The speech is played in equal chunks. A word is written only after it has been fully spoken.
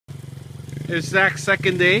It's Zack's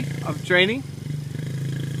second day of training.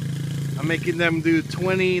 I'm making them do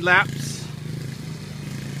 20 laps.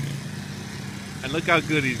 And look how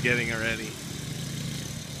good he's getting already.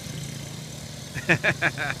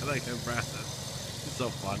 Look at Brandon. It's so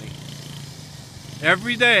funny.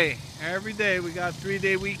 Every day we got a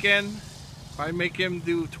 3-day weekend. If I make him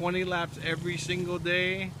do 20 laps every single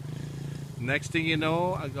day, next thing you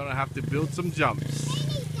know, I'm gonna have to build some jumps.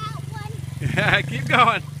 Yeah, keep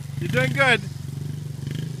going. You're doing good.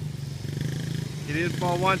 He didn't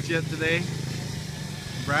fall once yet today.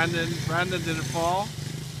 Brandon didn't fall.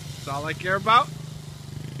 That's all I care about.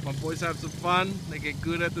 My boys have some fun. They get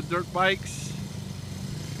good at the dirt bikes.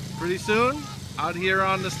 Pretty soon, out here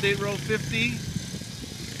on the State Road 50,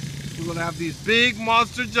 we're gonna have these big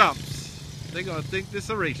monster jumps. They're gonna think this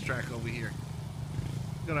is a racetrack over here.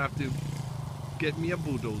 I'm gonna have to get me a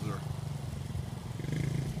bulldozer.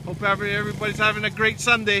 Hope everybody's having a great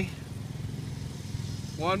Sunday.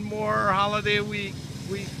 One more holiday weekday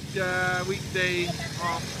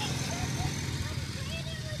off.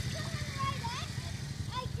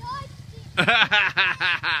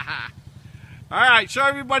 All right, show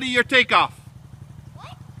everybody your takeoff.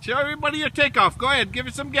 What? Show everybody your takeoff. Go ahead, give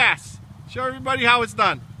it some gas. Show everybody how it's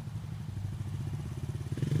done.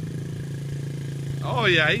 Oh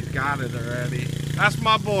yeah, he's got it already. That's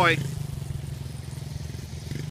my boy.